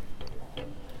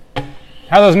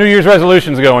How are those New Year's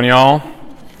resolutions going, y'all?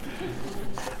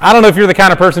 I don't know if you're the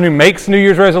kind of person who makes New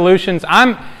Year's resolutions.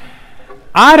 I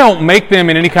don't make them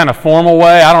in any kind of formal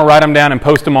way. I don't write them down and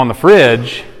post them on the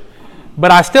fridge,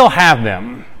 but I still have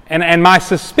them. And my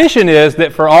suspicion is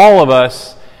that for all of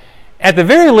us, at the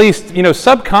very least,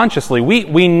 subconsciously,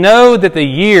 we know that the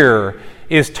year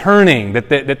is turning,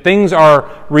 that things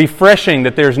are refreshing,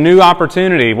 that there's new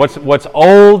opportunity. What's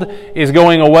old is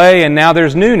going away, and now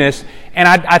there's newness. And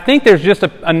I think there's just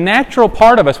a natural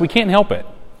part of us, we can't help it,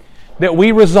 that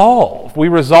we resolve. We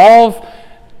resolve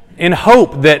in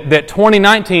hope that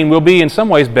 2019 will be in some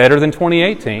ways better than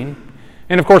 2018.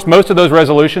 And of course, most of those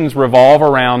resolutions revolve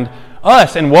around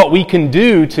us and what we can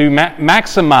do to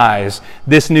maximize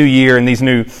this new year and these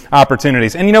new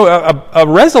opportunities. And a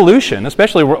resolution,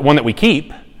 especially one that we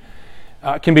keep,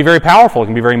 can be very powerful, it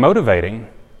can be very motivating.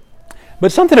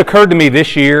 But something occurred to me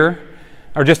this year,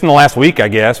 or just in the last week, I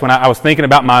guess, when I was thinking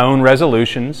about my own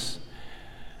resolutions,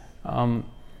 that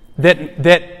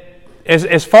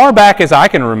as far back as I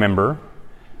can remember,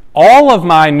 all of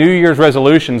my New Year's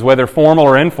resolutions, whether formal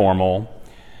or informal,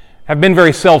 have been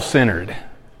very self-centered.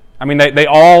 I mean, they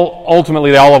all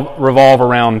revolve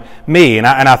around me, and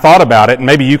I thought about it, and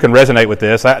maybe you can resonate with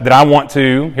this, that I want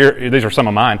to, these are some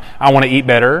of mine, I want to eat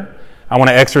better, I want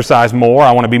to exercise more,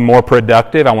 I want to be more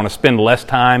productive, I want to spend less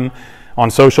time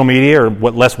on social media, or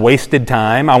less wasted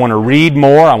time, I want to read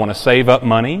more, I want to save up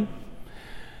money.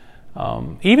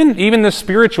 Even the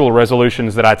spiritual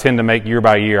resolutions that I tend to make year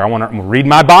by year, I want to read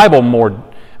my Bible more,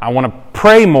 I want to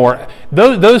pray more.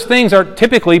 Those things are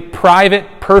typically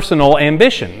private, personal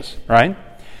ambitions, right?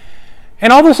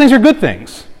 And all those things are good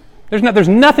things. There's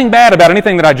nothing bad about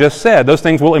anything that I just said. Those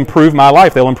things will improve my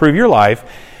life. They'll improve your life.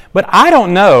 But I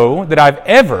don't know that I've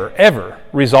ever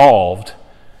resolved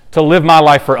to live my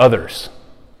life for others.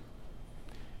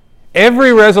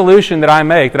 Every resolution that I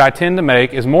make, that I tend to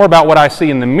make, is more about what I see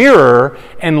in the mirror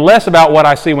and less about what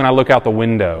I see when I look out the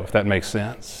window, if that makes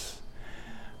sense.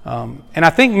 And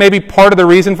I think maybe part of the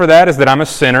reason for that is that I'm a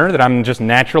sinner, that I'm just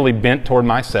naturally bent toward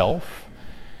myself.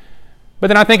 But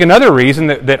then I think another reason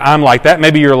that I'm like that,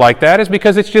 maybe you're like that, is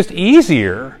because it's just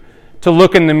easier to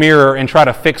look in the mirror and try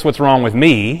to fix what's wrong with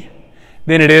me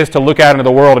than it is to look out into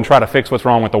the world and try to fix what's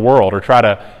wrong with the world, or try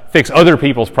to fix other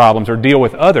people's problems or deal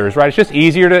with others, right? It's just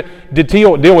easier to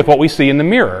deal with what we see in the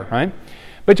mirror, right?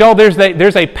 But y'all,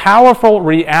 there's a powerful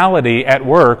reality at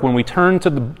work when we turn to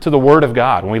the Word of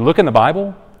God. When we look in the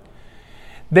Bible,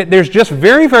 that there's just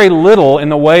very, very little in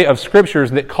the way of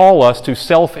scriptures that call us to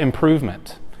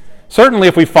self-improvement. Certainly,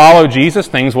 if we follow Jesus,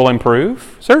 things will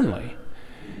improve, certainly.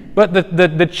 But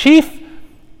the chief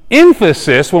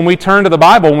emphasis when we turn to the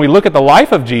Bible, when we look at the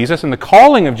life of Jesus and the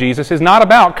calling of Jesus, is not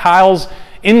about Kyle's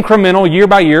incremental,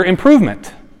 year-by-year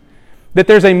improvement. That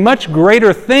there's a much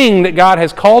greater thing that God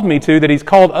has called me to, that He's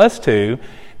called us to,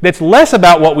 that's less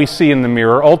about what we see in the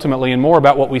mirror, ultimately, and more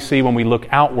about what we see when we look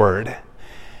outward.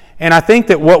 And I think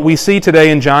that what we see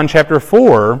today in John chapter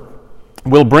 4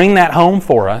 will bring that home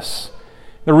for us.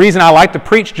 The reason I like to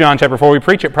preach John chapter 4, we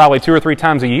preach it probably 2 or 3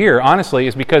 times a year, honestly,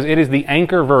 is because it is the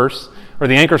anchor verse or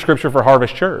the anchor scripture for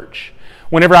Harvest Church.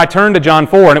 Whenever I turn to John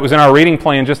 4, and it was in our reading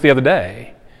plan just the other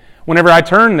day, whenever I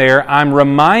turn there, I'm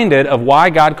reminded of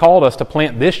why God called us to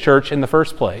plant this church in the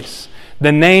first place.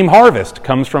 The name Harvest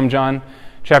comes from John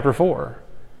chapter 4.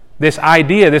 This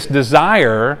idea, this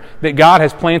desire that God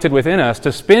has planted within us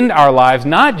to spend our lives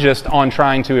not just on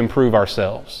trying to improve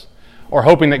ourselves or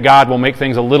hoping that God will make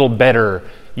things a little better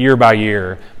year by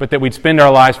year, but that we'd spend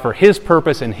our lives for His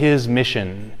purpose and His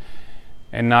mission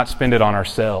and not spend it on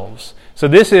ourselves. So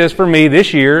this is, for me,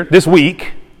 this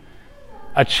week,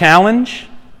 a challenge.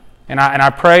 And I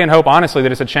pray and hope, honestly,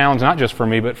 that it's a challenge not just for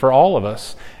me, but for all of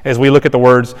us as we look at the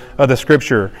words of the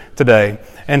Scripture today.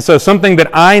 And so something that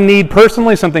I need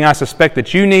personally, something I suspect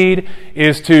that you need,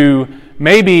 is to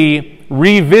maybe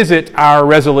revisit our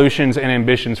resolutions and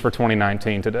ambitions for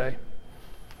 2019 today.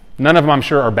 None of them, I'm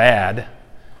sure, are bad.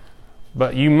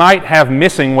 But you might have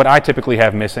missing what I typically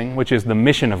have missing, which is the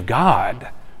mission of God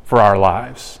for our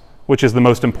lives, which is the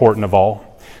most important of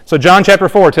all. So John chapter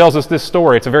 4 tells us this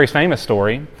story. It's a very famous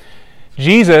story.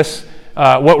 Jesus,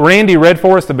 what Randy read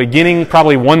for us, the beginning,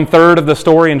 probably 1/3 of the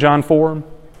story in John 4,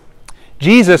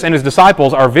 Jesus and His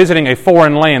disciples are visiting a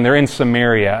foreign land. They're in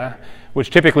Samaria, which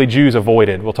typically Jews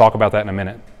avoided. We'll talk about that in a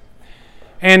minute.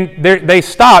 And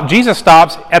Jesus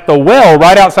stops at the well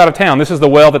right outside of town. This is the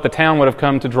well that the town would have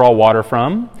come to draw water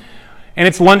from. And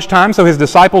it's lunchtime, so His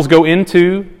disciples go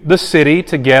into the city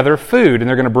to gather food. And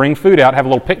they're going to bring food out, have a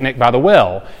little picnic by the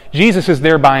well. Jesus is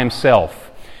there by Himself.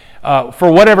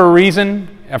 For whatever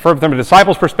reason, From the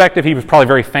disciples' perspective, he was probably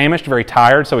very famished, very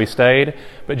tired, so he stayed.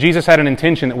 But Jesus had an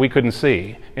intention that we couldn't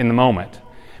see in the moment.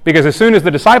 Because as soon as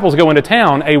the disciples go into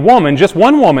town, a woman, just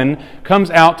one woman, comes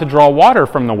out to draw water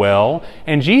from the well,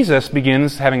 and Jesus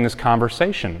begins having this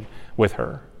conversation with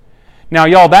her. Now,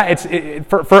 y'all,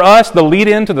 for us, the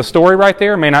lead-in to the story right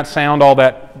there may not sound all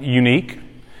that unique,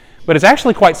 but it's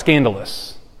actually quite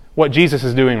scandalous what Jesus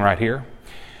is doing right here.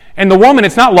 And the woman,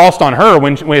 it's not lost on her.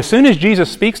 When as soon as Jesus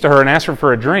speaks to her and asks her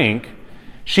for a drink,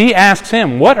 she asks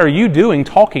him, "What are you doing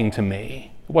talking to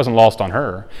me?" It wasn't lost on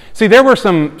her. See, there were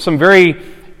some very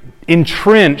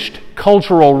entrenched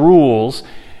cultural rules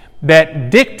that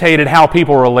dictated how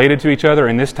people related to each other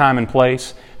in this time and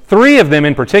place. 3 of them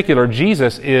in particular,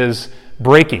 Jesus is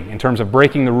breaking, in terms of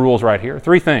breaking the rules right here.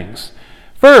 3 things.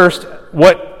 First,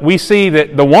 what we see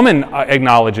that the woman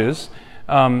acknowledges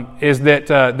is that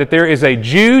there is a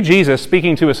Jew, Jesus,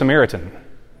 speaking to a Samaritan.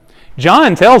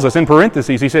 John tells us in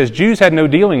parentheses, he says, Jews had no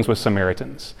dealings with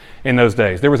Samaritans in those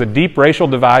days. There was a deep racial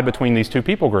divide between these 2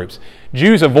 people groups.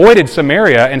 Jews avoided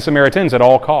Samaria and Samaritans at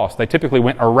all costs. They typically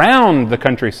went around the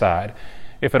countryside,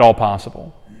 if at all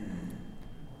possible.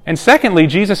 And secondly,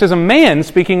 Jesus is a man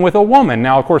speaking with a woman.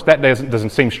 Now, of course, that doesn't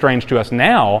seem strange to us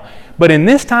now, but in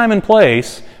this time and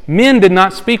place, men did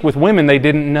not speak with women they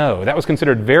didn't know. That was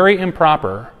considered very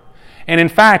improper. And in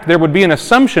fact, there would be an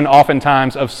assumption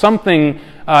oftentimes of something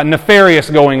nefarious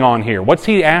going on here. What's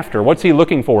he after? What's he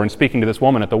looking for in speaking to this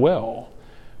woman at the well?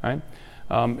 Right?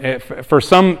 For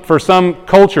some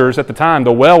cultures at the time,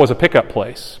 the well was a pickup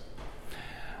place.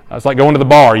 It's like going to the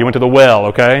bar. You went to the well,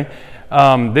 okay?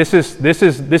 This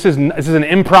is an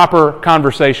improper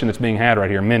conversation that's being had right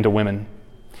here, men to women.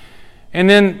 And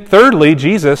then thirdly,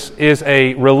 Jesus is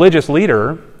a religious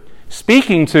leader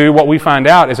speaking to what we find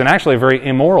out is actually a very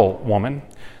immoral woman.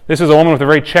 This is a woman with a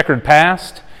very checkered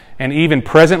past, and even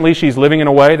presently she's living in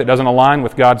a way that doesn't align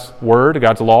with God's word,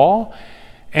 God's law.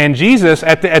 And Jesus,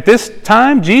 at this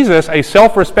time, Jesus, a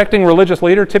self-respecting religious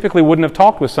leader, typically wouldn't have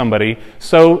talked with somebody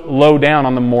so low down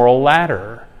on the moral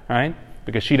ladder, right?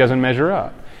 Because she doesn't measure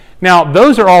up. Now,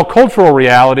 those are all cultural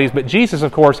realities, but Jesus,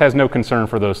 of course, has no concern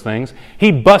for those things.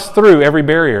 He busts through every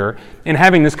barrier in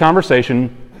having this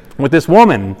conversation with this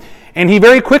woman. And he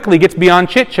very quickly gets beyond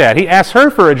chit-chat. He asks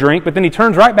her for a drink, but then he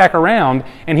turns right back around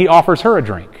and he offers her a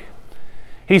drink.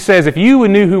 He says, if you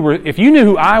knew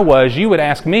who I was, you would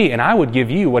ask me, and I would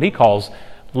give you what he calls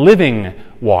living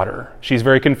water. She's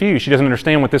very confused. She doesn't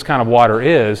understand what this kind of water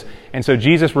is. And so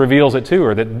Jesus reveals it to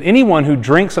her, that anyone who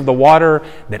drinks of the water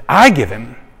that I give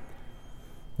him,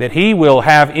 that he will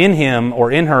have in him or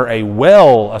in her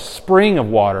a spring of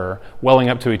water welling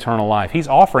up to eternal life. He's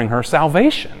offering her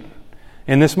salvation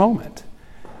in this moment.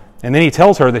 And then he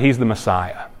tells her that he's the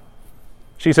Messiah.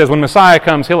 She says, when Messiah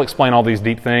comes, he'll explain all these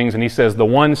deep things. And he says, the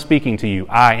one speaking to you,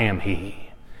 I am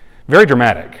he. Very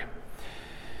dramatic.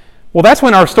 Well, that's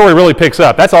when our story really picks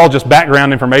up. That's all just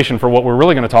background information for what we're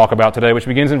really going to talk about today, which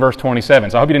begins in verse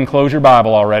 27. So I hope you didn't close your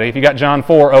Bible already. If you got John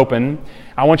 4 open,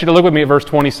 I want you to look with me at verse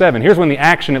 27. Here's when the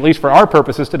action, at least for our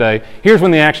purposes today, here's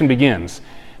when the action begins.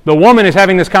 The woman is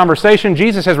having this conversation.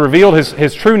 Jesus has revealed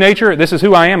his true nature. This is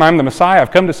who I am. I'm the Messiah.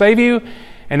 I've come to save you.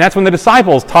 And that's when the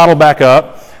disciples toddle back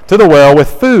up to the well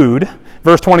with food.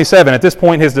 Verse 27, at this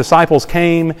point his disciples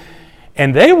came,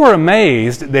 and they were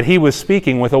amazed that he was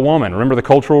speaking with a woman. Remember the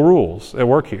cultural rules at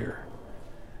work here.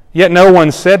 Yet no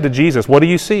one said to Jesus, what do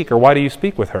you seek, or why do you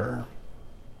speak with her?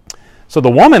 So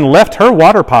the woman left her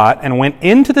water pot and went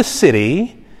into the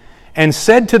city and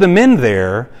said to the men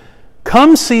there,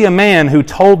 come see a man who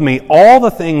told me all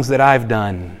the things that I've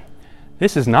done.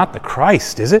 This is not the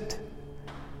Christ, is it?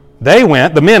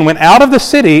 The men went out of the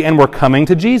city and were coming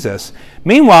to Jesus.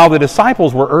 Meanwhile, the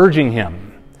disciples were urging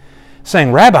him,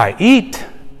 saying, Rabbi, eat.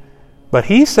 But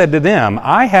he said to them,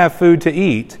 I have food to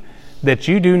eat that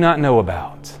you do not know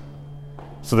about.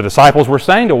 So the disciples were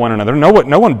saying to one another, no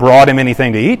one brought him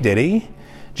anything to eat, did he?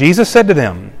 Jesus said to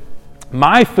them,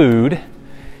 my food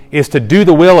is to do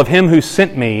the will of him who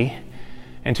sent me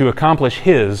and to accomplish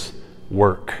his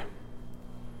work.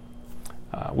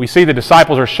 We see the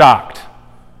disciples are shocked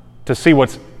to see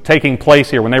what's taking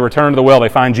place here. When they return to the well, they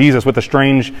find Jesus with a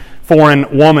strange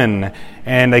foreign woman,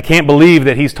 and they can't believe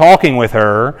that he's talking with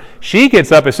her. She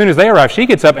gets up, as soon as they arrive, she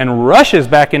gets up and rushes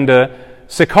back into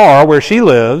Sychar, where she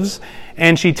lives,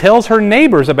 and she tells her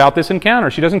neighbors about this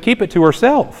encounter. She doesn't keep it to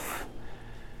herself.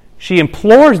 She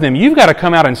implores them, you've got to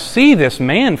come out and see this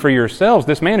man for yourselves,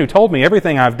 this man who told me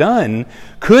everything I've done.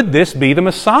 Could this be the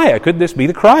Messiah? Could this be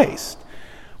the Christ?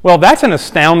 Well, that's an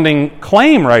astounding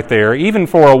claim right there, even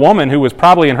for a woman who was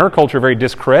probably in her culture very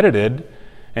discredited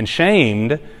and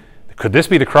shamed. Could this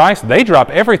be the Christ? They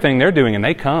drop everything they're doing and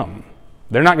they come.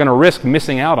 They're not going to risk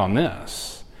missing out on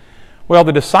this. Well,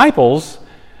 the disciples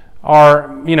are,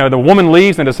 the woman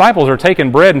leaves and the disciples are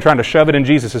taking bread and trying to shove it in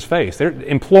Jesus' face. They're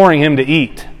imploring him to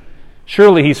eat.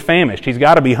 Surely he's famished. He's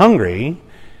got to be hungry.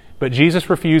 But Jesus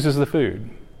refuses the food.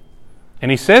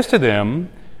 And he says to them,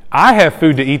 I have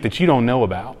food to eat that you don't know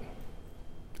about.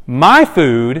 My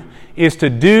food is to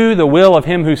do the will of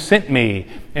him who sent me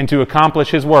and to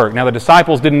accomplish his work. Now, the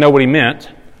disciples didn't know what he meant.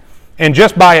 And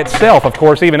just by itself, of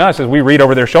course, even us, as we read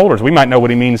over their shoulders, we might know what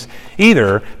he means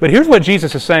either. But here's what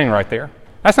Jesus is saying right there.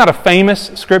 That's not a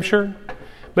famous scripture,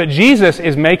 but Jesus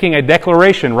is making a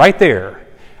declaration right there.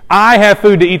 I have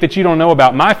food to eat that you don't know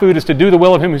about. My food is to do the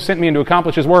will of him who sent me and to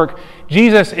accomplish his work.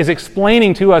 Jesus is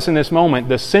explaining to us in this moment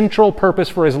the central purpose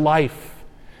for his life.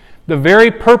 The very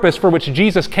purpose for which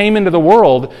Jesus came into the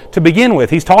world to begin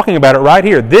with. He's talking about it right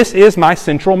here. This is my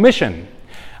central mission.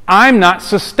 I'm not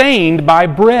sustained by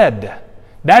bread.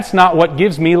 That's not what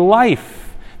gives me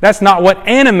life. That's not what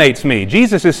animates me.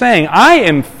 Jesus is saying, I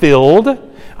am filled,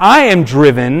 I am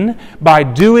driven by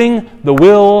doing the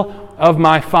will of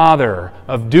my Father,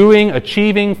 of doing,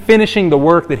 achieving, finishing the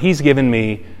work that he's given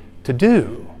me to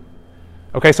do.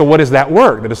 Okay, so what is that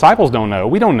work? The disciples don't know.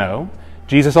 We don't know.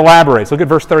 Jesus elaborates. Look at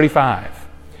verse 35.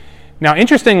 Now,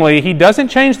 interestingly, he doesn't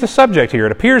change the subject here.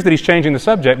 It appears that he's changing the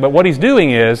subject, but what he's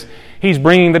doing is he's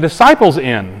bringing the disciples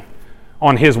in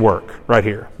on his work right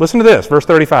here. Listen to this, verse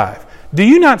 35. Do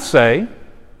you not say,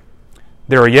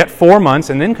 there are yet 4 months,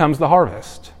 and then comes the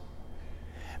harvest?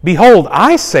 Behold,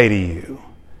 I say to you,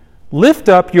 lift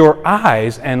up your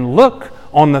eyes and look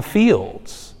on the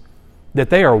fields,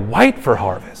 that they are white for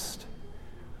harvest.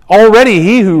 Already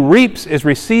he who reaps is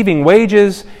receiving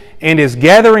wages and is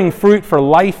gathering fruit for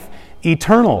life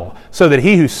eternal, so that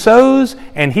he who sows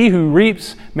and he who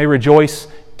reaps may rejoice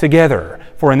together.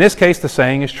 For in this case the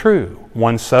saying is true.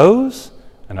 One sows,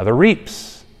 another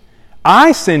reaps.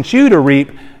 I sent you to reap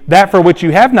that for which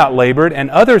you have not labored, and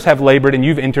others have labored, and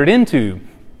you've entered into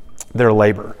their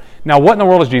labor. Now, what in the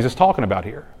world is Jesus talking about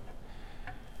here?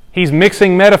 He's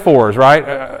mixing metaphors,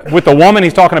 right? With the woman,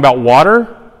 he's talking about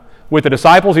water. With the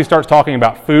disciples, he starts talking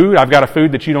about food. I've got a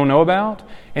food that you don't know about.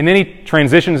 And then he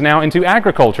transitions now into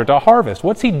agriculture, to harvest.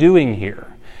 What's he doing here?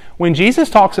 When Jesus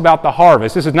talks about the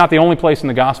harvest, this is not the only place in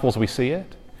the Gospels we see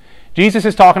it. Jesus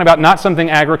is talking about not something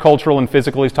agricultural and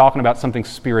physical. He's talking about something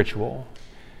spiritual.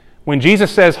 When Jesus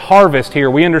says harvest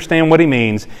here, we understand what he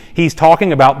means. He's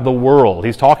talking about the world.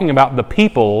 He's talking about the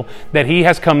people that he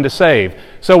has come to save.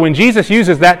 So when Jesus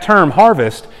uses that term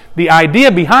harvest, the idea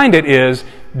behind it is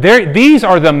these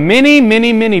are the many,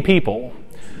 many, many people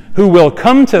who will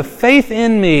come to faith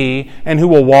in me and who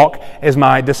will walk as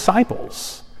my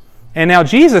disciples. And now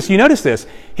Jesus, you notice this,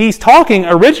 he's talking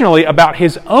originally about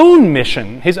his own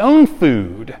mission, his own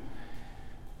food.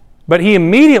 But he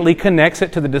immediately connects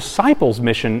it to the disciples'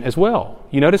 mission as well.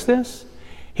 You notice this?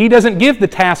 He doesn't give the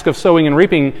task of sowing and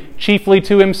reaping chiefly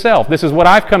to himself. This is what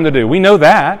I've come to do. We know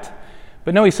that.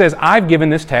 But no, he says, I've given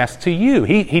this task to you.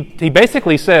 He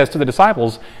basically says to the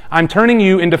disciples, I'm turning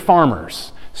you into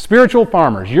farmers, spiritual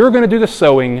farmers. You're going to do the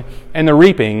sowing and the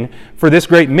reaping for this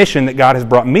great mission that God has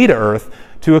brought me to earth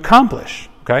to accomplish.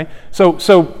 Okay?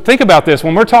 So think about this.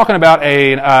 When we're talking about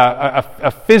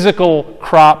a physical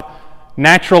crop,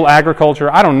 natural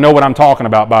agriculture, I don't know what I'm talking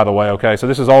about, by the way. Okay? So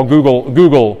this is all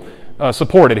Google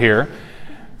supported here.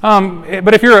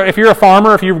 But if you're a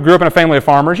farmer, if you grew up in a family of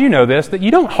farmers, you know this, that you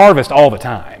don't harvest all the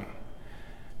time.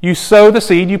 You sow the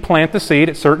seed, you plant the seed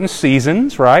at certain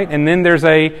seasons, right? And then there's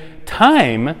a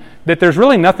time that there's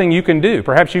really nothing you can do.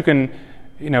 Perhaps you can,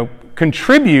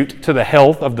 contribute to the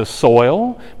health of the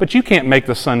soil, but you can't make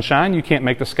the sunshine, you can't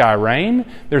make the sky rain.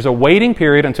 There's a waiting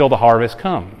period until the harvest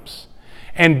comes.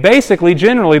 And basically,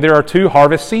 generally, there are 2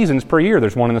 harvest seasons per year.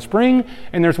 There's one in the spring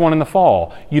and there's one in the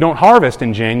fall. You don't harvest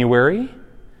in January.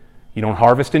 You don't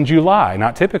harvest in July,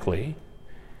 not typically.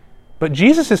 But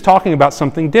Jesus is talking about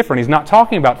something different. He's not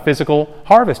talking about physical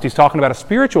harvest. He's talking about a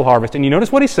spiritual harvest. And you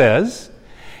notice what he says?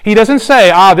 He doesn't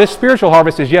say, this spiritual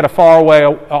harvest is yet a far way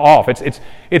off.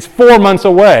 It's 4 months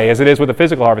away, as it is with the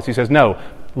physical harvest. He says, no,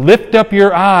 lift up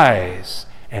your eyes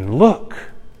and look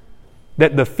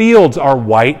that the fields are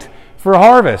white for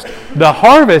harvest. The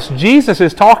harvest Jesus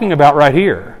is talking about right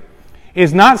here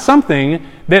is not something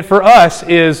that for us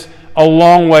is a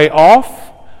long way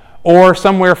off or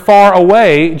somewhere far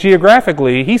away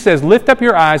geographically. He says, lift up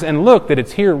your eyes and look that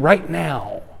it's here right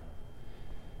now.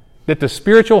 That the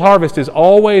spiritual harvest is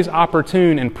always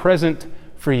opportune and present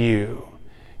for you.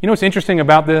 You know what's interesting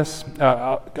about this?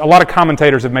 A lot of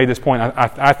commentators have made this point.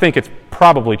 I think it's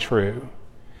probably true.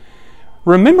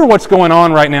 Remember what's going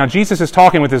on right now. Jesus is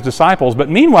talking with his disciples, but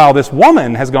meanwhile this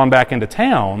woman has gone back into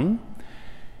town.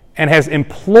 and has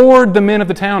implored the men of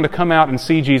the town to come out and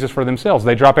see Jesus for themselves.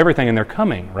 They drop everything and they're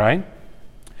coming, right?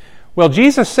 Well,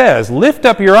 Jesus says, lift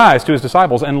up your eyes to his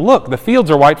disciples and look, the fields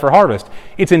are white for harvest.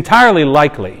 It's entirely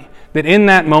likely that in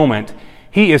that moment,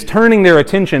 he is turning their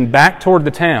attention back toward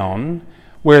the town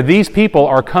where these people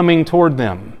are coming toward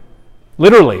them.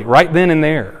 Literally, right then and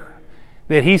there.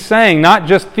 That he's saying, not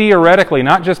just theoretically,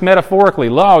 not just metaphorically,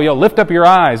 lift up your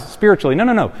eyes spiritually.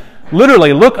 No.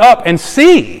 Literally, look up and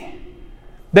see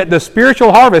that the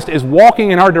spiritual harvest is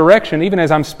walking in our direction even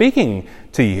as I'm speaking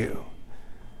to you.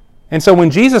 And so when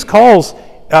Jesus calls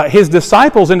his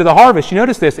disciples into the harvest, you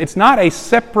notice this, it's not a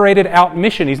separated out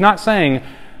mission. He's not saying,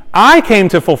 I came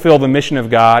to fulfill the mission of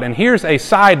God, and here's a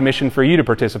side mission for you to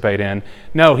participate in.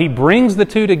 No, he brings the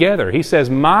two together. He says,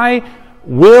 my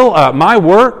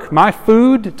work, my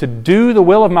food to do the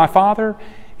will of my Father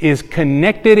is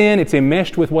connected it's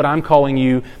enmeshed with what I'm calling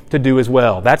you to do as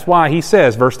well. That's why he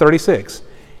says, verse 36,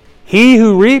 he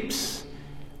who reaps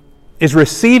is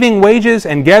receiving wages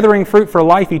and gathering fruit for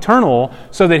life eternal,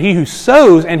 so that he who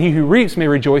sows and he who reaps may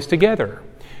rejoice together.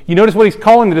 You notice what he's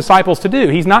calling the disciples to do.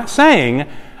 He's not saying,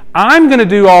 I'm going to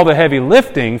do all the heavy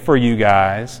lifting for you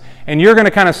guys, and you're going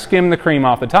to kind of skim the cream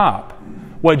off the top.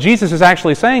 What Jesus is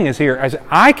actually saying is here, as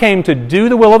I came to do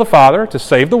the will of the Father, to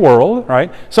save the world,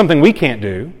 right? Something we can't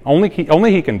do, only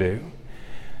he can do.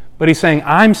 But he's saying,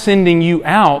 I'm sending you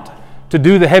out to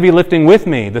do the heavy lifting with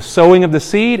me, the sowing of the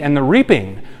seed and the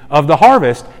reaping of the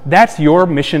harvest. That's your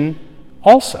mission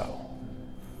also.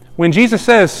 When Jesus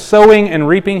says sowing and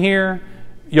reaping here,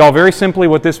 y'all, very simply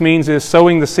what this means is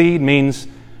sowing the seed means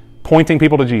pointing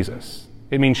people to Jesus.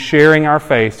 It means sharing our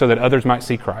faith so that others might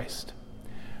see Christ.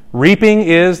 Reaping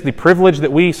is the privilege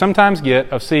that we sometimes get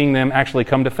of seeing them actually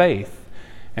come to faith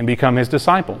and become his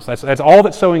disciples. That's all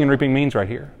that sowing and reaping means right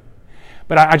here.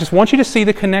 But I just want you to see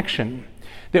the connection,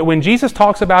 that when Jesus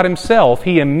talks about himself,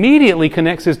 he immediately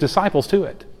connects his disciples to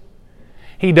it.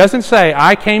 He doesn't say,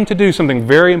 I came to do something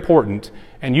very important,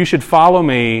 and you should follow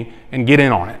me and get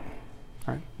in on it.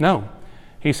 Right? No.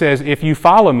 He says, if you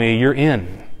follow me, you're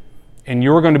in. And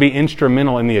you're going to be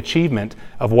instrumental in the achievement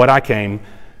of what I came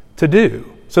to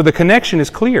do. So the connection is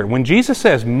clear. When Jesus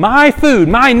says, my food,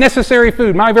 my necessary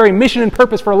food, my very mission and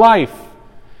purpose for life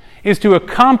is to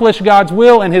accomplish God's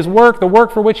will and his work, the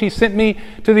work for which he sent me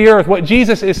to the earth. What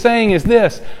Jesus is saying is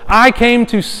this, I came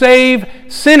to save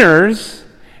sinners,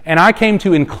 and I came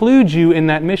to include you in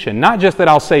that mission. Not just that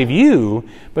I'll save you,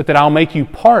 but that I'll make you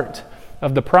part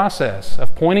of the process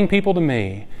of pointing people to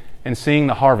me and seeing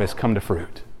the harvest come to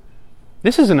fruit.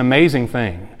 This is an amazing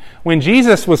thing. When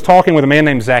Jesus was talking with a man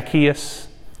named Zacchaeus,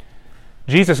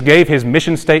 Jesus gave his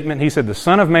mission statement. He said, the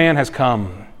Son of Man has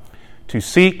come to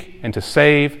seek and to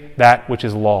save that which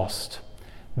is lost.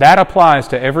 That applies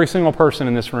to every single person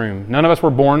in this room. None of us were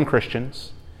born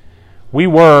Christians. We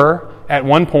were, at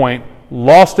one point,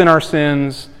 lost in our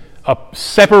sins,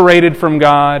 separated from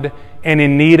God, and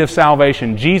in need of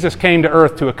salvation. Jesus came to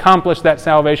earth to accomplish that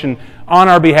salvation on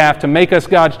our behalf, to make us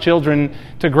God's children,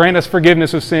 to grant us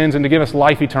forgiveness of sins, and to give us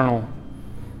life eternal.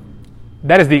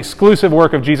 That is the exclusive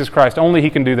work of Jesus Christ. Only he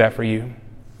can do that for you.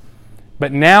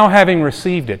 But now, having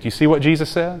received it, you see what Jesus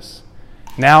says?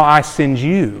 Now I send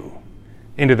you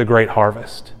into the great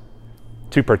harvest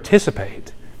to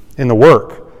participate in the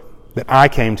work that I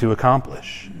came to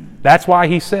accomplish. That's why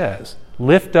he says,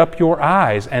 lift up your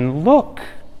eyes and look.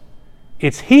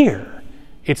 It's here,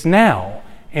 it's now,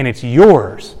 and it's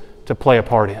yours to play a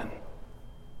part in.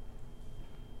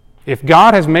 If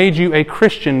God has made you a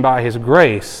Christian by his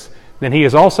grace, then he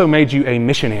has also made you a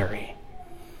missionary.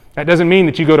 That doesn't mean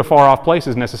that you go to far-off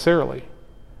places necessarily,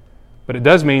 but it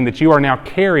does mean that you are now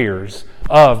carriers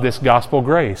of this gospel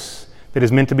grace that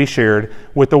is meant to be shared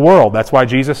with the world. That's why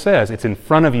Jesus says, it's in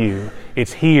front of you,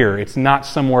 it's here, it's not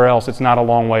somewhere else, it's not a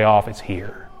long way off, it's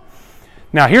here.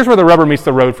 Now, here's where the rubber meets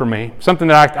the road for me, something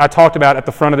that I talked about at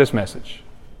the front of this message.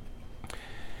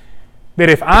 That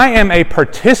if I am a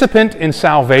participant in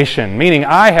salvation, meaning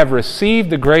I have received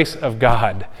the grace of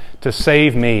God to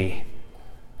save me,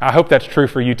 I hope that's true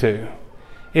for you too.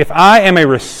 If I am a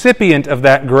recipient of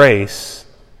that grace,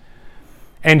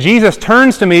 and Jesus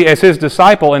turns to me as his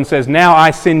disciple and says, now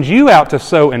I send you out to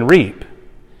sow and reap,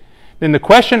 then the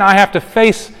question I have to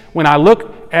face when I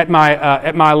look at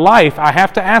my life, I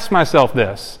have to ask myself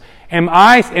this. Am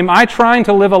I trying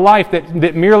to live a life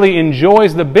that merely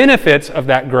enjoys the benefits of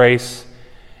that grace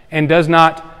and does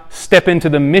not step into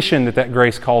the mission that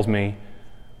grace calls me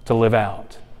to live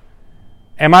out?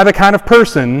 Am I the kind of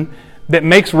person that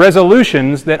makes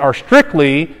resolutions that are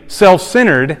strictly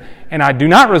self-centered, and I do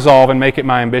not resolve and make it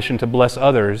my ambition to bless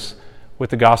others with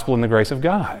the gospel and the grace of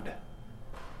God?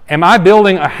 Am I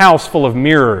building a house full of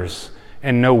mirrors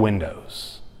and no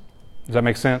windows. Does that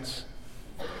make sense?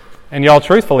 And y'all,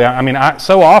 truthfully, I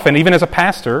so often, even as a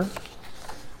pastor,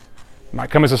 it might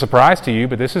come as a surprise to you,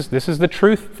 but this is the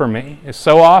truth for me. Is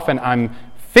so often I'm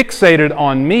fixated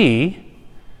on me,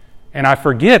 and I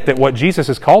forget that what Jesus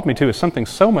has called me to is something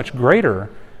so much greater,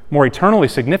 more eternally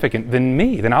significant than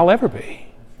me, than I'll ever be.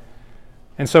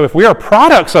 And so if we are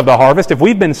products of the harvest, if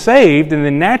we've been saved, then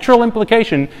the natural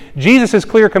implication, Jesus'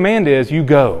 clear command is, you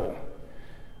go.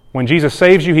 When Jesus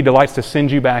saves you, He delights to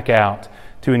send you back out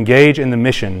to engage in the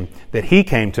mission that He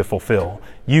came to fulfill.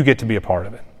 You get to be a part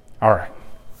of it. All right.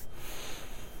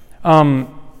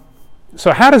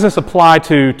 So how does this apply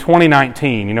to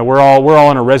 2019? You know, we're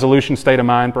all in a resolution state of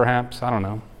mind, perhaps. I don't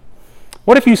know.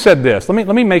 What if you said this? Let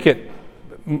me make it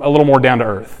a little more down to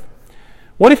earth.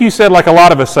 What if you said, like a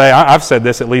lot of us say, I've said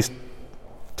this at least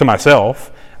to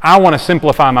myself, I want to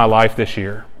simplify my life this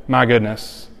year. My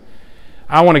goodness.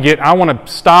 I want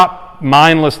to stop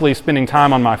mindlessly spending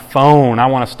time on my phone. I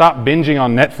want to stop binging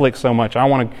on Netflix so much. I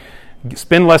want to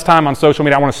spend less time on social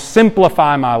media. I want to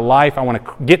simplify my life. I want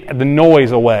to get the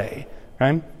noise away.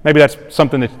 Okay? Maybe that's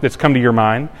something that's come to your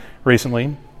mind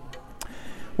recently.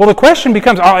 Well, the question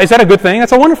becomes, is that a good thing?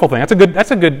 That's a wonderful thing.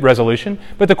 That's a good resolution.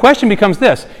 But the question becomes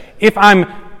this. If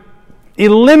I'm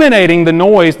eliminating the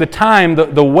noise, the time,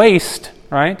 the waste,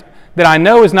 right, that I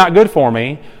know is not good for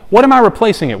me, what am I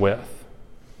replacing it with?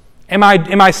 Am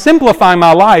I simplifying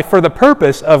my life for the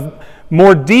purpose of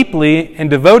more deeply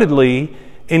and devotedly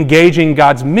engaging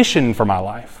God's mission for my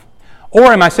life?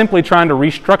 Or am I simply trying to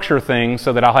restructure things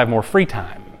so that I'll have more free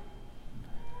time?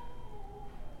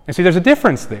 And see, there's a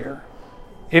difference there.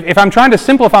 If I'm trying to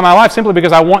simplify my life simply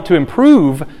because I want to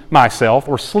improve myself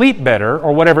or sleep better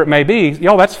or whatever it may be,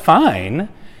 y'all, that's fine.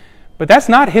 But that's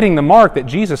not hitting the mark that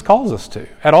Jesus calls us to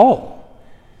at all.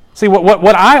 See,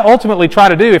 what I ultimately try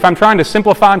to do, if I'm trying to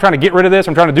simplify, I'm trying to get rid of this,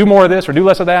 I'm trying to do more of this or do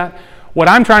less of that, what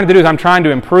I'm trying to do is I'm trying to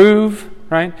improve,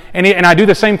 right? And I do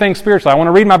the same thing spiritually. I want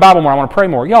to read my Bible more. I want to pray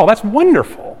more. Y'all, that's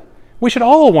wonderful. We should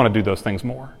all want to do those things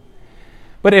more.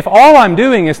 But if all I'm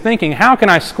doing is thinking, how can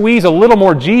I squeeze a little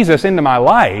more Jesus into my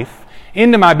life,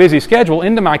 into my busy schedule,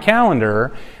 into my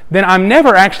calendar, then I'm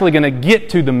never actually going to get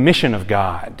to the mission of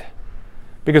God.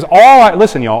 Because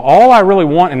listen, y'all, all I really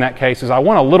want in that case is I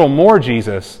want a little more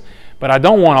Jesus, but I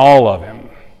don't want all of Him.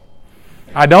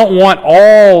 I don't want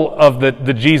all of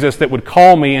the Jesus that would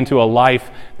call me into a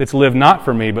life that's lived not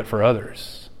for me, but for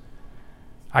others.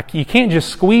 You can't just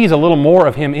squeeze a little more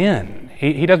of Him in.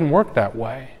 He doesn't work that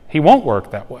way. He won't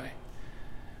work that way.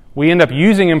 We end up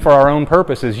using Him for our own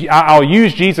purposes. I'll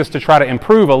use Jesus to try to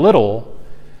improve a little,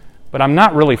 but I'm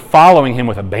not really following Him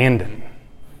with abandon.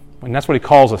 And that's what He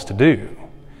calls us to do.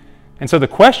 And so the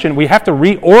question, we have to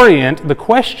reorient the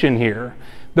question here.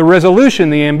 The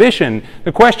resolution, the ambition.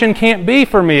 The question can't be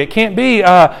for me. It can't be,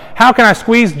 how can I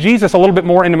squeeze Jesus a little bit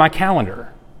more into my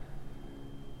calendar?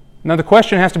 Now the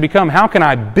question has to become, how can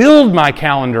I build my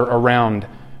calendar around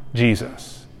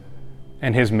Jesus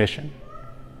and His mission?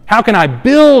 How can I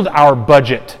build our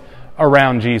budget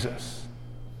around Jesus?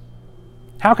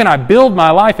 How can I build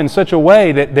my life in such a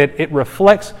way that it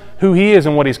reflects who He is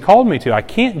and what He's called me to? I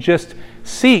can't just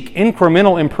seek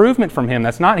incremental improvement from Him.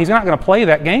 He's not going to play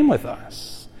that game with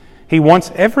us. He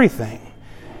wants everything.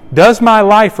 Does my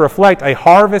life reflect a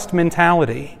harvest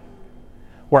mentality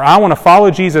where I want to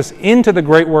follow Jesus into the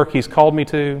great work He's called me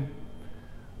to?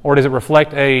 Or does it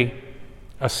reflect a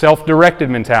self-directed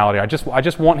mentality? I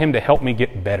just want Him to help me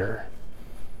get better.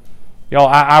 Y'all,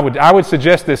 I would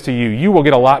suggest this to you. You will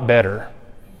get a lot better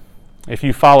if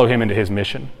you follow Him into His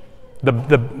mission.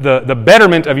 The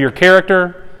betterment of your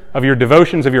character, of your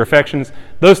devotions, of your affections,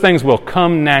 those things will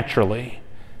come naturally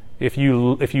if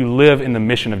you live in the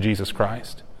mission of Jesus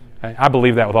Christ. Okay? I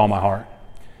believe that with all my heart.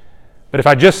 But if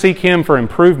I just seek Him for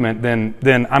improvement,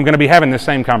 then I'm going to be having this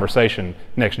same conversation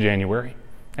next January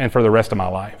and for the rest of my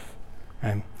life.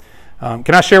 Okay?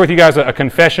 Can I share with you guys a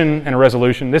confession and a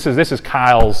resolution? This is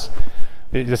Kyle's.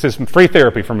 This is free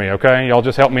therapy for me, okay? Y'all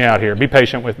just help me out here. Be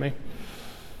patient with me.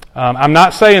 I'm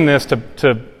not saying this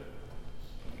to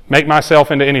make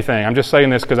myself into anything. I'm just saying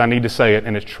this because I need to say it,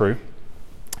 and it's true.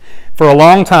 For a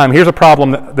long time, here's a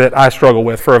problem that I struggle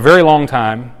with. For a very long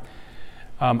time,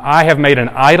 I have made an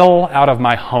idol out of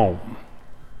my home.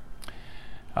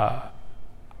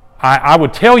 I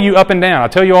would tell you up and down, I'll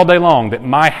tell you all day long, that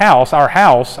my house, our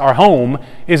home,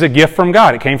 is a gift from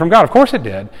God. It came from God. Of course it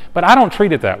did. But I don't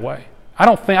treat it that way. I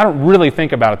don't really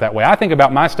think about it that way. I think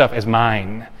about my stuff as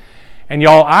mine. And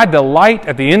y'all, I delight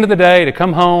at the end of the day to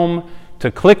come home,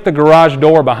 to click the garage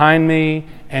door behind me,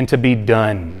 and to be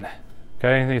done.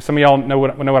 Okay? Some of y'all know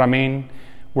what I mean.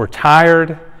 We're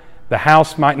tired. The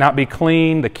house might not be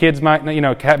clean. The kids might, may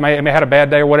have had a bad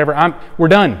day or whatever. We're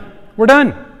done. We're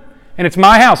done. And it's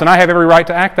my house, and I have every right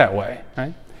to act that way.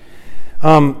 Right?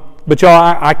 But y'all,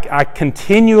 I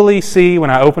continually see when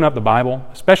I open up the Bible,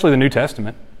 especially the New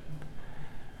Testament,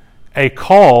 a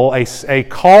call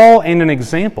and an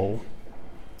example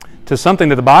to something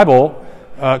that the Bible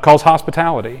calls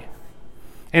hospitality.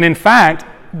 And in fact,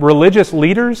 religious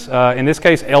leaders, in this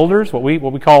case elders, what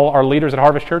we call our leaders at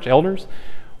Harvest Church, elders,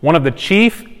 one of the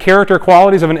chief character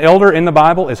qualities of an elder in the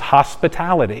Bible is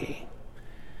hospitality.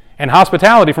 And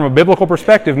hospitality from a biblical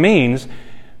perspective means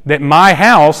that my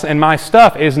house and my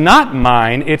stuff is not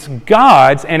mine, it's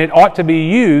God's, and it ought to be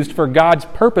used for God's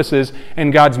purposes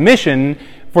and God's mission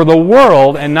for the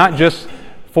world and not just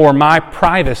for my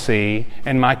privacy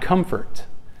and my comfort.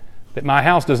 That my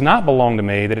house does not belong to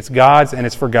me, that it's God's and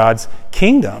it's for God's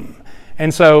kingdom.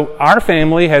 And so our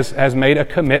family has made a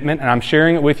commitment, and I'm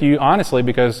sharing it with you honestly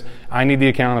because I need the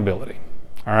accountability.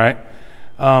 All right?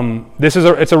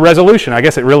 It's a resolution. I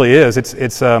guess it really is.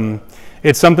 It's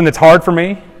something that's hard for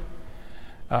me.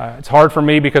 It's hard for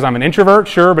me because I'm an introvert,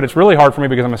 sure, but it's really hard for me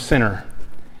because I'm a sinner.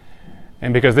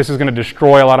 And because this is going to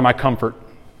destroy a lot of my comfort.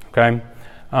 Okay?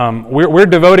 We're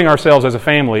devoting ourselves as a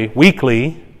family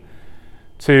weekly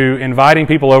to inviting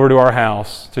people over to our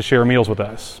house to share meals with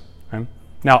us. Okay?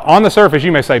 Now, on the surface,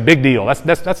 you may say, big deal.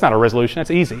 That's not a resolution. That's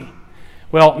easy.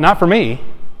 Well, not for me.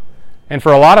 And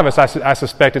for a lot of us, I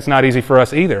suspect it's not easy for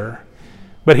us either.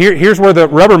 But here's where the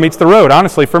rubber meets the road,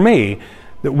 honestly, for me.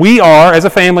 That we are, as a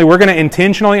family, we're going to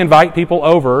intentionally invite people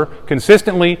over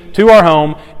consistently to our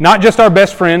home, not just our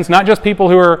best friends, not just people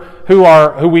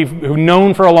who we've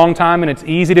known for a long time and it's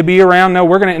easy to be around. No,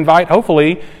 we're going to invite,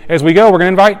 hopefully, as we go, we're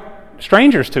going to invite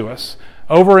strangers to us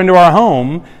over into our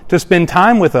home to spend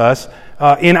time with us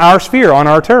in our sphere, on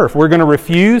our turf. We're going to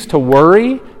refuse to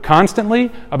worry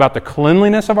constantly about the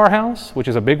cleanliness of our house, which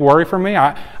is a big worry for me.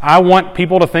 I want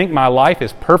people to think my life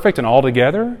is perfect and all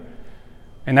together.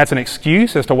 And that's an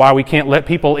excuse as to why we can't let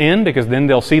people in, because then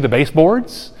they'll see the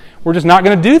baseboards. We're just not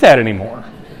going to do that anymore.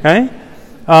 Okay?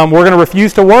 We're going to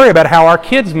refuse to worry about how our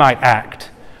kids might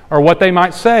act, or what they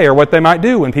might say, or what they might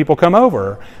do when people come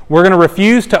over. We're going to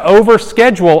refuse to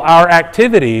overschedule our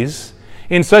activities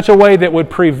in such a way that would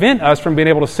prevent us from being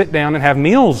able to sit down and have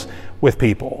meals with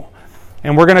people.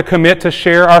 And we're going to commit to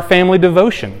share our family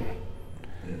devotion.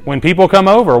 When people come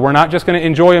over, we're not just going to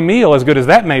enjoy a meal, as good as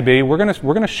that may be. We're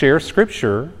going to share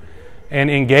Scripture and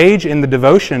engage in the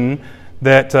devotion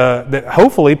that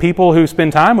hopefully people who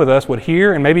spend time with us would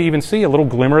hear and maybe even see a little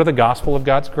glimmer of the gospel of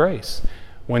God's grace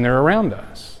when they're around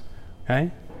us.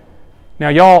 Okay? Now,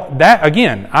 y'all, that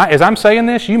again, as I'm saying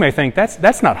this, you may think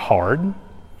that's not hard.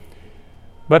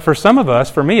 But for some of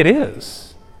us, for me, it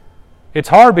is. It's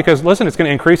hard because, listen, it's going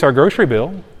to increase our grocery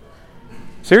bill.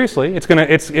 Seriously, it's going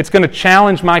to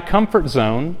challenge my comfort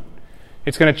zone.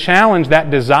 It's going to challenge that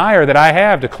desire that I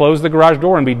have to close the garage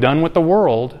door and be done with the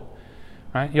world.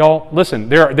 Right? Y'all, listen,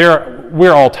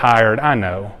 we're all tired, I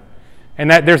know. And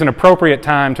that there's an appropriate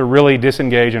time to really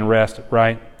disengage and rest,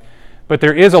 right? But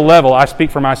there is a level, I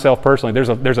speak for myself personally,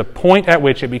 there's a point at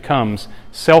which it becomes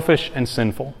selfish and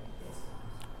sinful.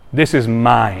 This is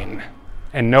mine,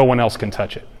 and no one else can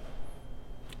touch it.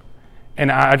 And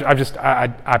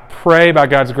I pray by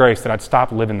God's grace that I'd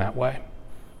stop living that way.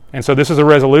 And so this is a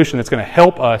resolution that's going to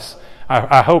help us,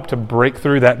 I hope, to break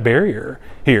through that barrier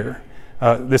here.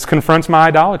 This confronts my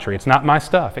idolatry. It's not my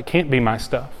stuff. It can't be my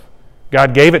stuff.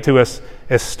 God gave it to us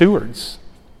as stewards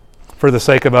for the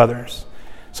sake of others.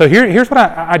 So here's what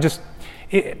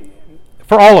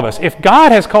for all of us, if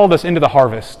God has called us into the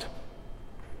harvest,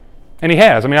 and He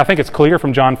has, I think it's clear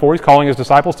from John 4, He's calling His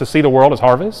disciples to see the world as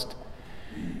harvest,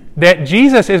 that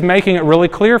Jesus is making it really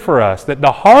clear for us that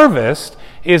the harvest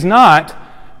is not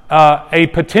a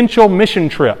potential mission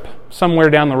trip somewhere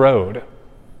down the road.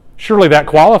 Surely that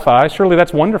qualifies. Surely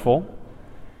that's wonderful.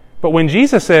 But when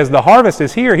Jesus says the harvest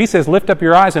is here, He says, lift up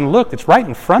your eyes and look. It's right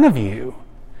in front of you.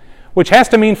 Which has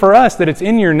to mean for us that it's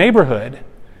in your neighborhood,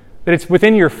 that it's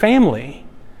within your family,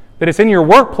 that it's in your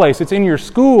workplace, it's in your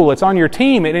school, it's on your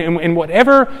team, in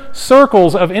whatever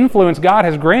circles of influence God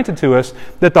has granted to us,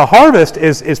 that the harvest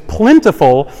is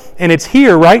plentiful and it's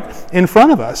here right in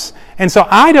front of us. And so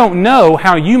I don't know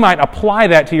how you might apply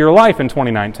that to your life in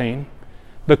 2019.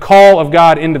 The call of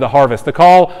God into the harvest, the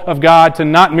call of God to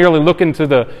not merely look into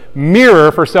the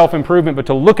mirror for self-improvement, but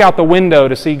to look out the window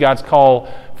to see God's call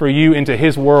for you into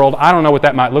His world. I don't know what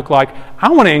that might look like. I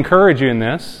want to encourage you in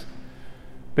this.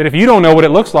 That if you don't know what it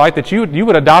looks like, that you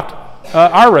would adopt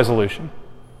our resolution.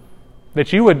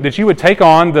 That you would take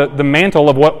on the mantle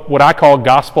of what I call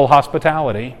gospel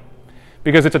hospitality.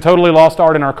 Because it's a totally lost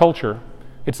art in our culture.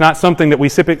 It's not something that we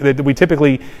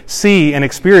typically see and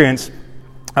experience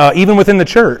even within the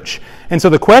church. And so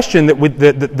the question,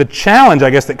 the challenge, I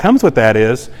guess, that comes with that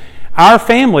is, our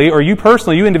family, or you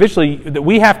personally, you individually, that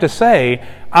we have to say,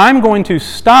 I'm going to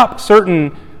stop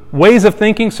certain ways of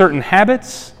thinking, certain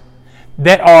habits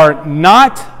that are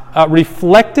not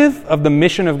reflective of the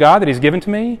mission of God that He's given to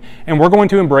me, and we're going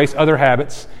to embrace other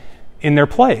habits in their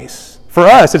place. For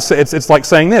us, it's like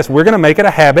saying this: we're going to make it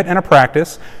a habit and a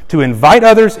practice to invite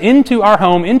others into our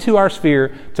home, into our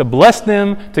sphere, to bless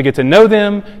them, to get to know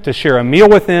them, to share a meal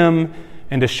with them,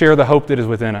 and to share the hope that is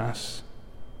within us.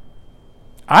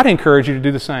 I'd encourage you to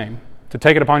do the same, to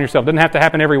take it upon yourself. It doesn't have to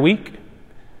happen every week,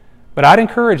 but I'd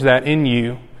encourage that in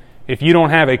you if you don't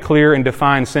have a clear and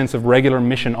defined sense of regular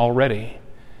mission already.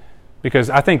 Because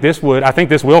I think this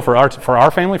will for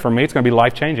our family. For me, it's going to be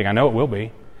life-changing. I know it will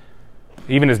be.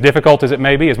 Even as difficult as it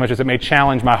may be, as much as it may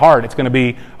challenge my heart, it's going to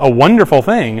be a wonderful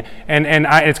thing. And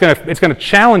it's going to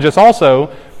challenge us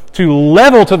also to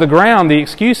level to the ground the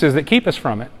excuses that keep us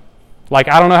from it. Like,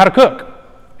 I don't know how to cook,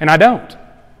 and I don't.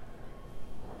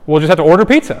 We'll just have to order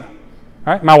pizza.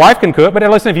 All right? My wife can cook, but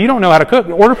listen, if you don't know how to cook,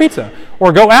 order pizza.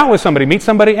 Or go out with somebody, meet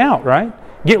somebody out, right?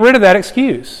 Get rid of that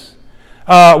excuse.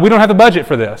 We don't have the budget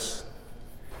for this.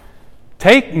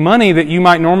 Take money that you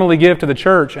might normally give to the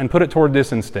church and put it toward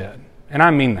this instead. And I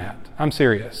mean that. I'm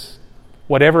serious.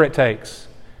 Whatever it takes.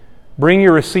 Bring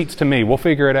your receipts to me. We'll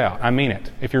figure it out. I mean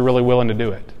it, if you're really willing to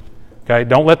do it. Okay?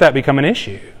 Don't let that become an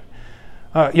issue.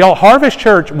 Y'all, Harvest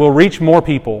Church will reach more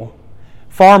people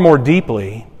far more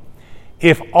deeply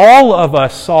if all of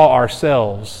us saw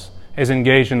ourselves as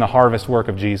engaged in the harvest work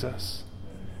of Jesus.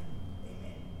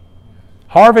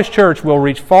 Harvest Church will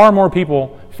reach far more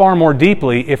people far more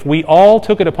deeply if we all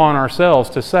took it upon ourselves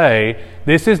to say,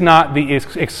 this is not the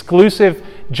exclusive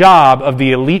job of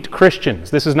the elite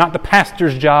Christians. This is not the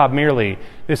pastor's job merely.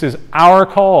 This is our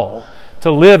call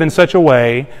to live in such a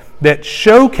way that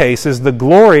showcases the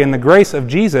glory and the grace of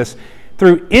Jesus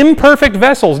through imperfect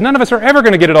vessels. None of us are ever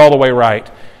going to get it all the way right.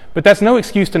 But that's no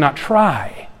excuse to not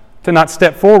try, to not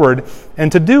step forward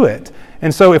and to do it.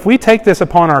 And so if we take this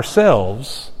upon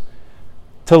ourselves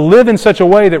to live in such a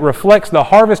way that reflects the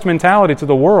harvest mentality to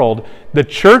the world, the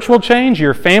church will change,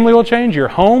 your family will change, your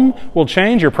home will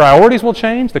change, your priorities will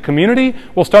change, the community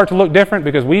will start to look different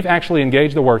because we've actually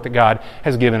engaged the work that God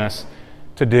has given us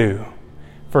to do.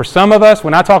 For some of us,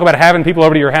 when I talk about having people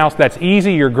over to your house, that's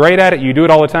easy, you're great at it, you do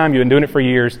it all the time, you've been doing it for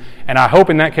years, and I hope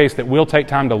in that case that we'll take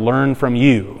time to learn from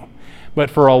you. But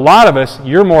for a lot of us,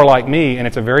 you're more like me, and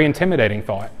it's a very intimidating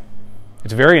thought.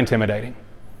 It's very intimidating.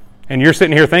 And you're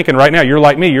sitting here thinking right now, you're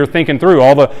like me, you're thinking through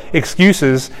all the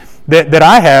excuses that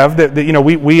I have, that you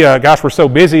know, gosh, we're so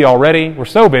busy already, we're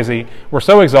so busy, we're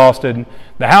so exhausted,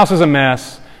 the house is a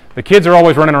mess, the kids are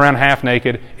always running around half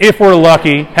naked, if we're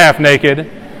lucky, half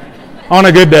naked, on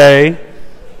a good day,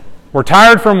 we're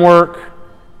tired from work.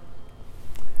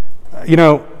 You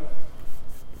know,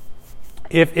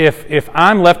 if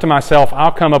I'm left to myself,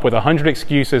 I'll come up with 100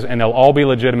 excuses and they'll all be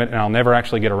legitimate and I'll never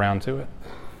actually get around to it.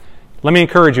 Let me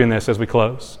encourage you in this as we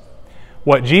close.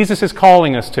 What Jesus is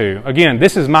calling us to, again,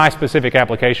 this is my specific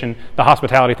application, the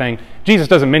hospitality thing. Jesus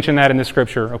doesn't mention that in this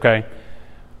scripture, okay?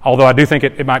 Although I do think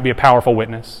it might be a powerful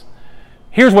witness.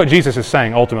 Here's what Jesus is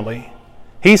saying ultimately.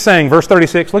 He's saying, verse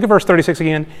 36, look at verse 36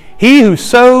 again. He who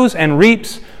sows and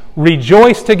reaps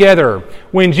rejoice together.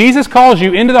 When Jesus calls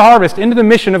you into the harvest, into the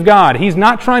mission of God, He's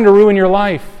not trying to ruin your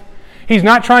life. He's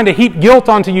not trying to heap guilt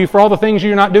onto you for all the things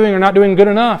you're not doing or not doing good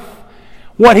enough.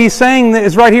 What He's saying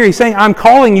is right here. He's saying, I'm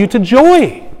calling you to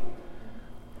joy.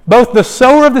 Both the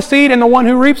sower of the seed and the one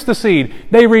who reaps the seed,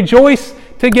 they rejoice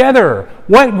together.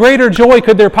 What greater joy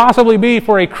could there possibly be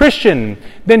for a Christian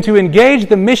than to engage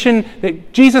the mission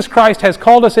that Jesus Christ has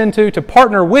called us into, to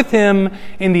partner with Him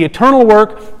in the eternal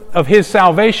work of His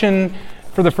salvation,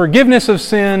 for the forgiveness of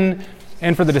sin,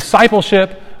 and for the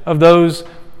discipleship of those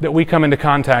that we come into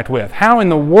contact with? How in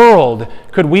the world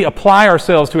could we apply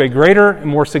ourselves to a greater and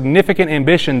more significant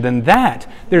ambition than that?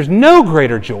 There's no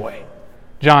greater joy,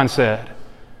 John said,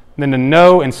 than to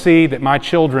know and see that my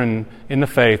children in the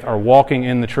faith are walking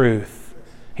in the truth.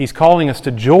 He's calling us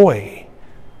to joy.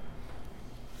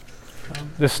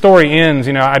 The story ends,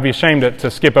 I'd be ashamed to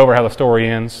skip over how the story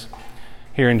ends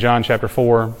here in John chapter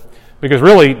 4, because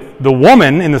really the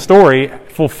woman in the story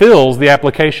fulfills the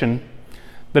application.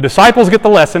 The disciples get the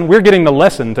lesson. We're getting the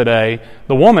lesson today.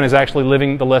 The woman is actually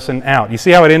living the lesson out. You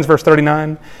see how it ends, verse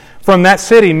 39? From that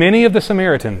city, many of the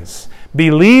Samaritans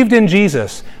believed in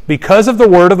Jesus because of the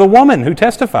word of the woman who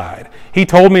testified. He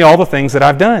told me all the things that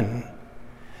I've done.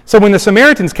 So when the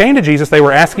Samaritans came to Jesus, they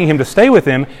were asking Him to stay with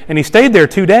them, and He stayed there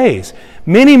 2 days.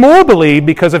 Many more believed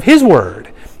because of His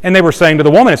word. And they were saying to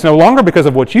the woman, it's no longer because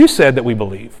of what you said that we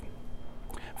believe.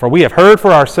 For we have heard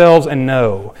for ourselves and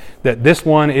know that this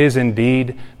one is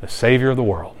indeed the Savior of the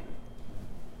world.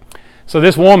 So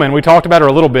this woman, we talked about her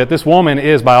a little bit, this woman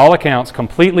is by all accounts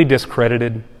completely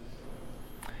discredited.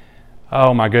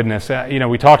 Oh my goodness.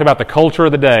 We talked about the culture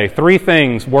of the day. 3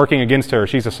 things working against her.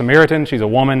 She's a Samaritan, she's a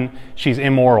woman, she's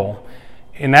immoral.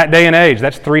 In that day and age,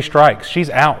 that's 3 strikes. She's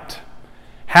out.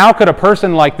 How could a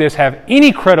person like this have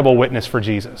any credible witness for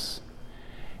Jesus?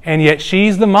 And yet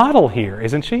she's the model here,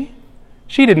 isn't she?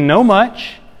 She didn't know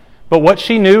much, but what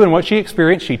she knew and what she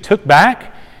experienced, she took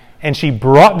back, and she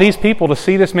brought these people to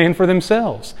see this man for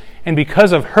themselves. And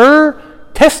because of her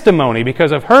testimony,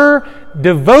 because of her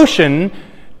devotion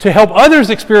to help others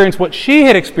experience what she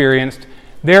had experienced,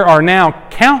 there are now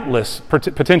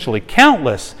potentially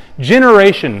countless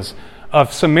generations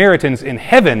of Samaritans in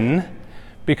heaven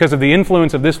because of the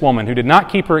influence of this woman who did not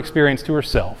keep her experience to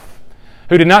herself,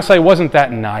 who did not say, wasn't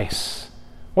that nice?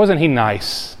 Wasn't he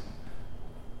nice?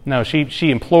 No,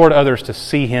 she implored others to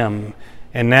see him,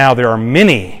 and now there are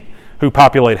many who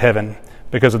populate heaven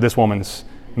because of this woman's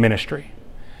ministry.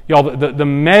 Y'all, the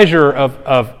measure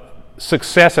of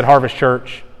success at Harvest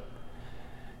Church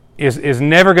is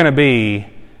never going to be,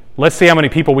 let's see how many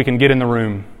people we can get in the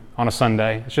room on a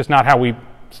Sunday. It's just not how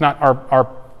it's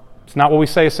not what we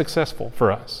say is successful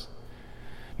for us.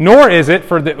 Nor is it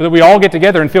that we all get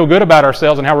together and feel good about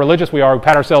ourselves and how religious we are, we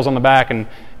pat ourselves on the back and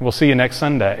we'll see you next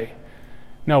Sunday.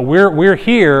 No, we're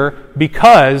here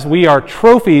because we are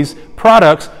trophies,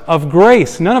 products of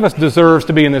grace. None of us deserves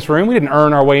to be in this room. We didn't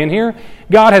earn our way in here.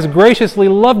 God has graciously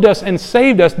loved us and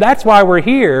saved us. That's why we're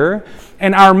here.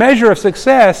 And our measure of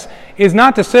success is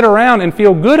not to sit around and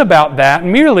feel good about that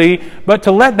merely, but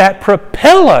to let that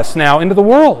propel us now into the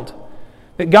world.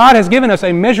 That God has given us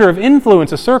a measure of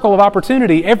influence, a circle of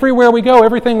opportunity. Everywhere we go,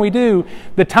 everything we do,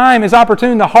 the time is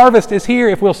opportune. The harvest is here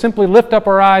if we'll simply lift up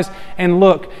our eyes and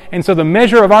look. And so the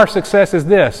measure of our success is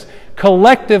this.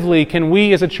 Collectively, can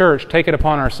we as a church take it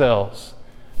upon ourselves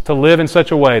to live in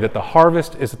such a way that the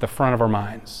harvest is at the front of our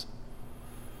minds?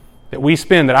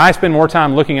 That I spend more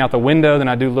time looking out the window than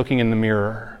I do looking in the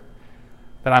mirror.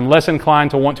 That I'm less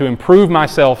inclined to want to improve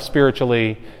myself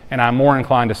spiritually, and I'm more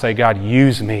inclined to say, God,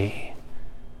 use me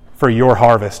for your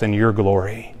harvest and your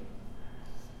glory.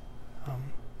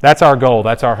 That's our goal,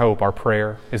 that's our hope, our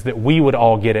prayer, is that we would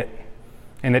all get it,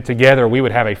 and that together we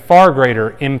would have a far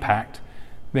greater impact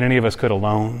than any of us could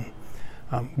alone.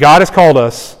 God has called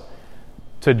us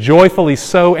to joyfully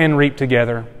sow and reap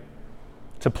together,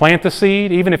 to plant the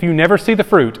seed, even if you never see the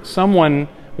fruit, someone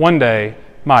one day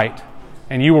might,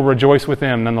 and you will rejoice with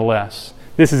them nonetheless.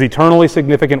 This is eternally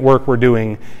significant work we're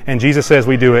doing, and Jesus says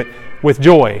we do it with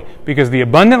joy, because the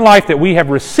abundant life that we have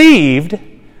received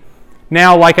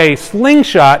now, like a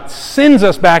slingshot, sends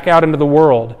us back out into the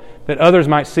world that others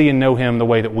might see and know Him the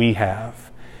way that we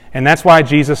have. And that's why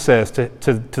Jesus says to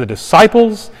the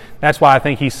disciples, that's why I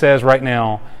think He says right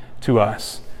now to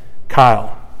us,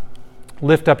 Kyle,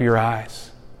 lift up your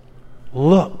eyes.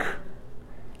 Look,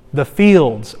 the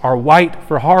fields are white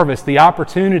for harvest. The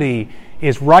opportunity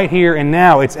is right here and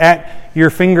now. It's at your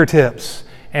fingertips.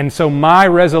 And so my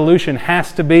resolution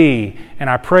has to be, and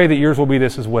I pray that yours will be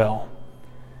this as well,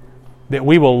 that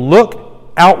we will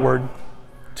look outward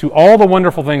to all the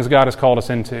wonderful things God has called us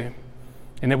into,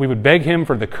 and that we would beg Him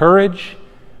for the courage,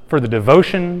 for the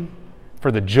devotion,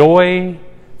 for the joy,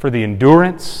 for the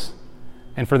endurance,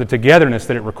 and for the togetherness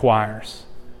that it requires,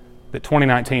 that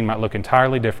 2019 might look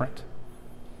entirely different,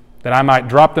 that I might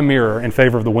drop the mirror in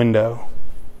favor of the window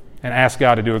and ask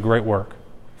God to do a great work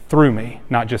through me,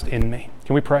 not just in me.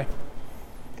 Can we pray?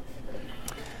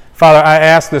 Father, I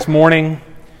ask this morning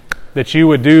that you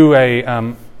would do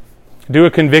a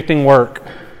convicting work.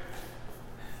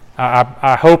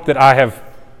 I hope that I have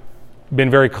been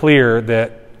very clear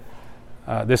that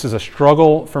this is a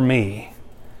struggle for me,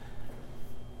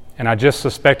 and I just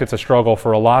suspect it's a struggle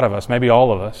for a lot of us, maybe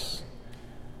all of us.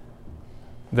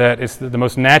 That it's the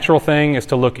most natural thing is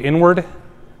to look inward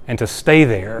and to stay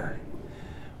there,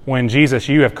 when Jesus,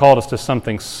 you have called us to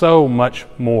something so much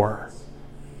more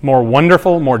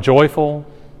wonderful, more joyful,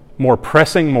 more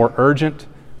pressing, more urgent,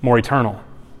 more eternal.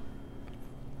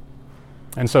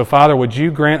 And so, Father, would you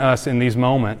grant us in these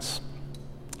moments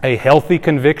a healthy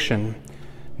conviction,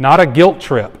 not a guilt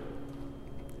trip,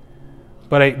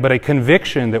 but a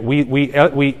conviction that we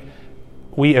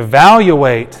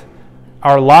evaluate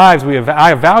our lives.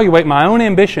 I evaluate my own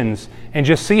ambitions and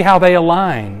just see how they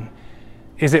align.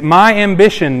 Is it my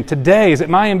ambition today, is it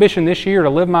my ambition this year to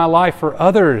live my life for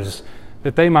others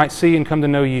that they might see and come to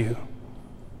know you?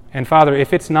 And Father,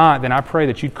 if it's not, then I pray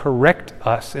that you'd correct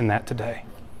us in that today.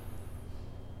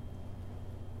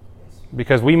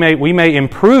 because we may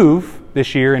improve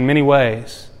this year in many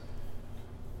ways,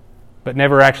 but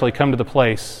never actually come to the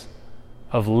place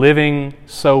of living,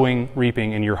 sowing,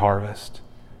 reaping in your harvest.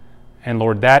 And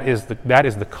Lord, that is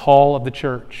the call of the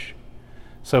church.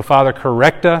 So Father,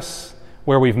 correct us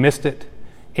where we've missed it.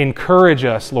 Encourage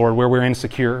us, Lord, where we're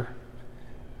insecure.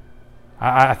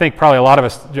 I think probably a lot of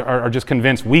us are just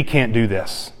convinced we can't do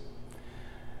this.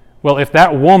 Well, if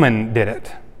that woman did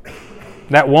it,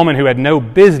 that woman who had no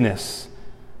business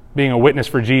being a witness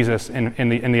for Jesus in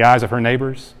the eyes of her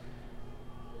neighbors,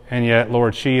 and yet,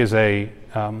 Lord, she is I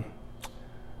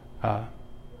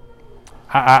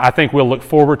think we'll look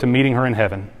forward to meeting her in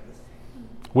heaven.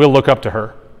 We'll look up to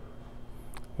her.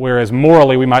 Whereas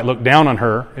morally we might look down on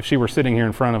her if she were sitting here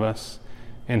in front of us.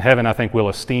 In heaven, I think we'll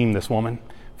esteem this woman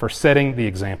for setting the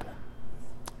example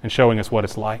and showing us what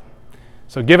it's like.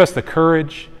 So give us the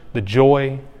courage, the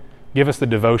joy, give us the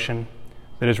devotion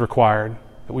that is required,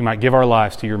 that we might give our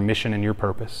lives to your mission and your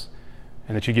purpose,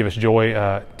 and that you give us joy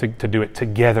to do it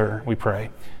together, we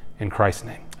pray. In Christ's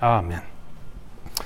name, amen.